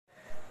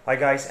Hi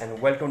guys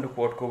and welcome to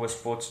Podcover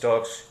Sports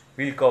Talks.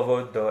 We'll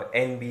cover the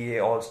NBA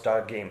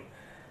All-Star Game.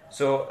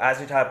 So as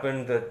it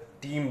happened, the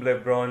team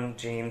LeBron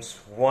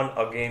James won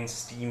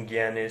against Team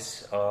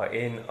Giannis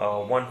in a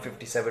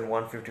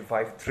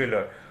 157-155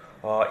 thriller.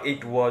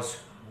 It was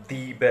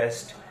the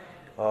best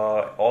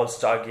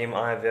All-Star game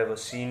I have ever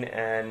seen,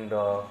 and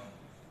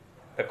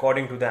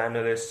according to the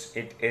analysts,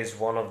 it is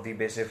one of the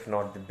best, if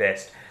not the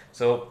best.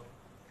 So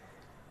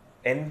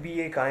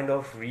NBA kind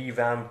of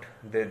revamped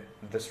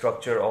the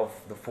structure of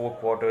the four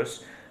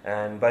quarters.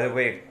 And by the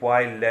way,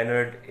 Kawhi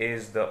Leonard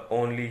is the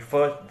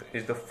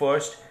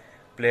first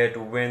player to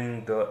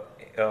win the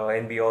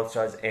NBA All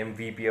Stars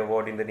MVP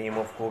award in the name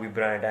of Kobe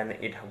Bryant, and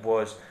it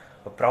was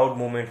a proud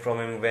moment from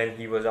him when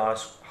he was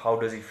asked how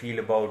does he feel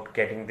about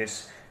getting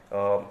this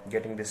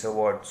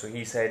award. So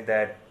he said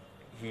that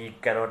he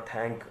cannot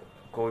thank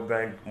Kobe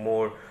Bryant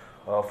more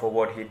for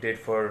what he did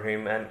for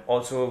him, and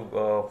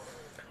also.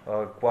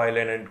 Kawhi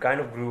Leonard kind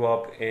of grew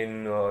up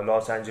in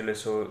Los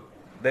Angeles, so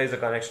there is a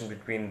connection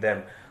between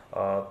them.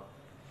 Uh,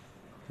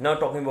 Now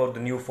talking about the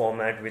new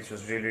format, which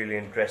was really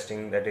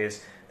interesting. That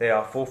is, there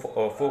are four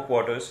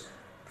quarters.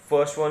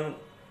 First one,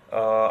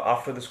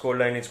 after the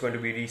scoreline, it's going to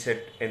be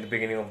reset in the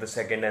beginning of the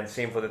second, and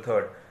same for the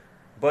third.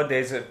 But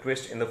there is a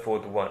twist in the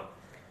fourth one.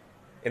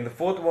 In the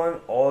fourth one,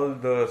 all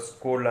the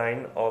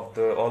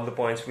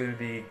points will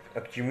be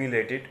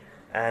accumulated,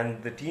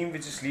 and the team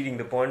which is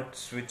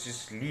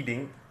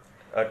leading,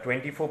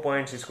 24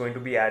 points is going to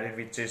be added,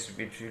 which will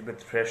be the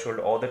threshold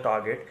or the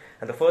target,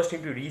 and the first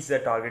team to reach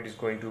that target is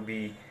going to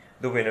be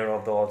the winner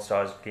of the All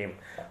Stars game.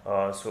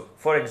 So,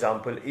 for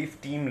example,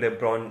 if Team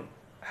LeBron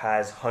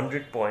has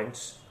 100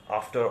 points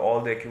after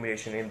all the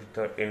accumulation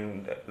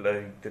in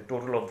the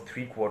total of the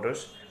three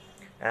quarters,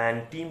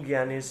 and Team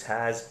Giannis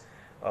has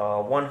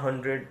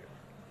 100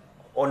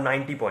 or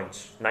 90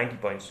 points.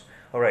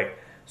 All right.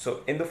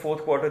 So in the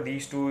fourth quarter,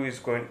 these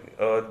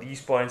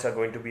points are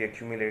going to be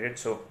accumulated.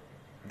 So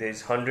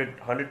there's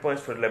 100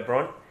 points for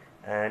LeBron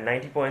and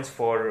 90 points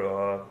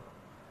for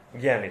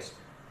Giannis.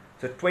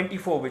 So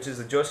 24, which is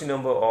the jersey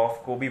number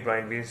of Kobe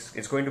Bryant,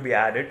 is going to be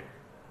added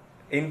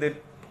in the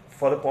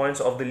for the points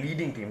of the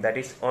leading team, that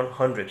is on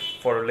 100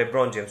 for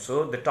LeBron James.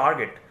 So the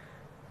target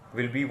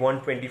will be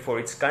 124.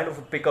 It's kind of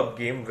a pickup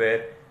game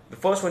where the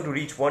first one to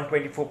reach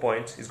 124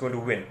 points is going to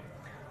win.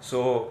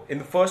 So in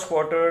the first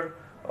quarter,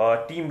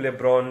 Team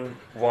LeBron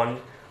won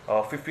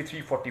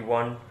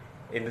 53-41.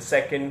 In the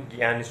second,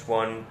 Giannis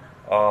won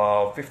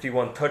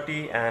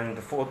 51-30, and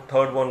the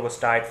third one was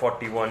tied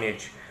 41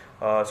 each.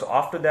 So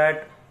after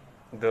that,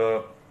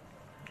 the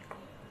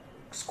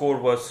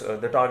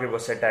the target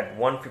was set at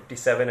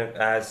 157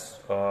 as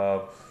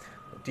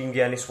Team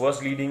Giannis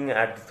was leading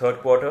at the third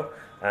quarter,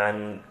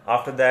 and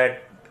after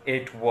that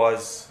it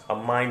was a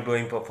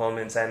mind-blowing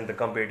performance, and the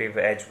competitive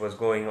edge was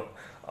going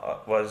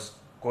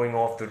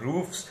off the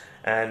roofs,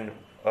 and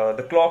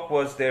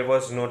there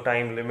was no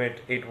time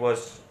limit. It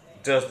was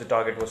just the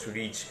target was to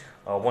reach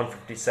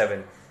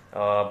 157,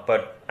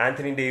 but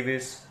Anthony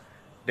Davis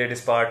did his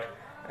part,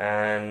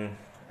 and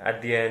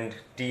at the end,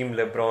 Team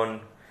LeBron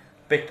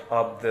picked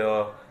up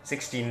the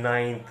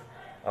 69th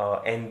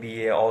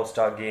NBA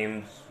All-Star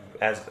Games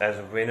as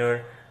a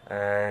winner,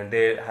 and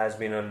there has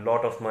been a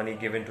lot of money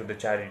given to the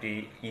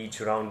charity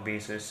each round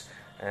basis,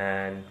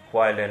 and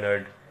Kawhi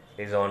Leonard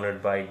is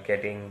honored by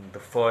getting the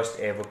first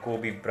ever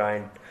Kobe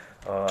Bryant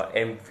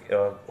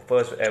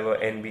first ever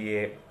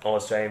NBA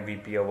All-Star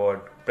MVP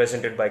award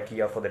presented by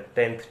Kia for the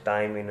 10th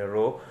time in a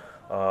row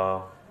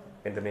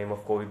in the name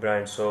of Kobe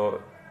Bryant.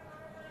 So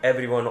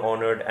everyone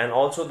honored, and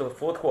also the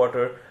fourth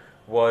quarter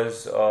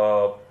was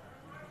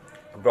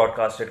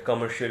broadcasted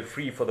commercial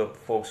free for the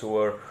folks who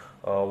were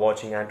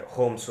watching at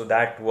home. So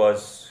that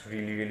was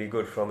really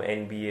good from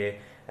NBA,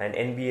 and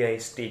NBA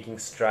is taking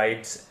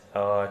strides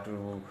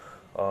to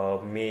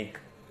make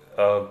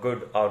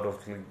good out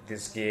of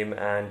this game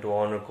and to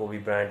honor Kobe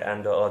Bryant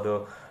and the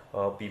other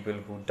people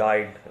who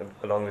died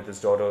along with his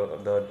daughter,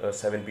 the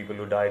 7 people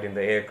who died in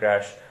the air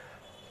crash.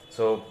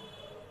 So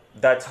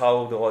that's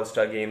how the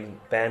All-Star game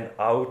panned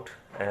out,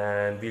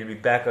 and we'll be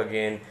back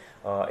again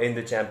in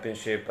the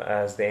championship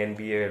as the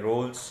NBA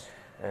rolls.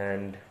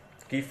 And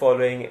keep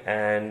following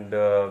and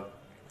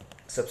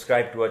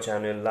subscribe to our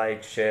channel,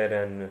 like, share,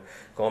 and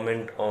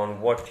comment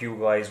on what you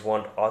guys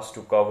want us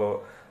to cover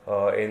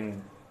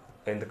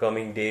in the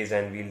coming days,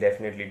 and we'll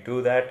definitely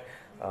do that.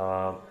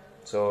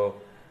 So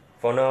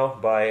for now,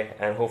 bye,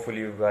 and hopefully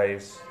you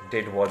guys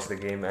did watch the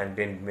game and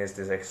didn't miss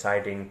this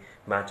exciting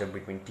matchup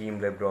between Team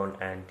LeBron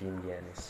and Team Giannis.